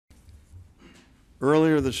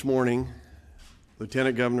Earlier this morning,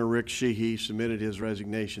 Lieutenant Governor Rick Sheehy submitted his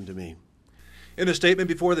resignation to me. In a statement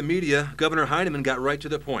before the media, Governor Heineman got right to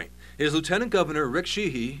the point. His Lieutenant Governor Rick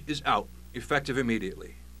Sheehy is out, effective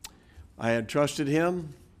immediately. I had trusted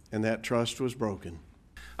him, and that trust was broken.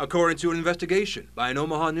 According to an investigation by an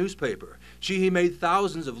Omaha newspaper, Sheehy made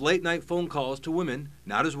thousands of late-night phone calls to women,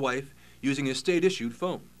 not his wife, using his state-issued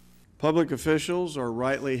phone. Public officials are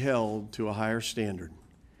rightly held to a higher standard.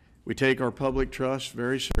 We take our public trust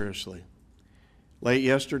very seriously. Late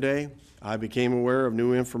yesterday, I became aware of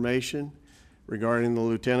new information regarding the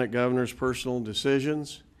Lieutenant Governor's personal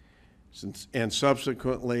decisions and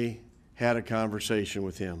subsequently had a conversation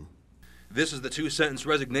with him. This is the two-sentence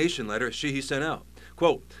resignation letter Sheehy sent out.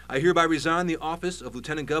 Quote, "I hereby resign the office of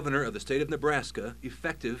Lieutenant Governor of the state of Nebraska,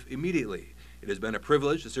 effective immediately. It has been a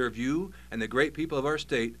privilege to serve you and the great people of our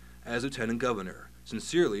state as Lieutenant Governor.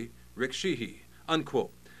 Sincerely, Rick Sheehy."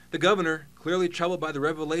 Unquote. The governor, clearly troubled by the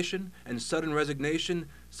revelation and sudden resignation,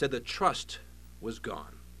 said the trust was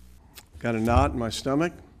gone. Got a knot in my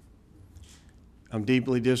stomach. I'm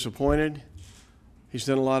deeply disappointed. He's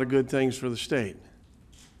done a lot of good things for the state,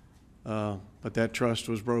 but that trust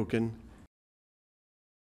was broken.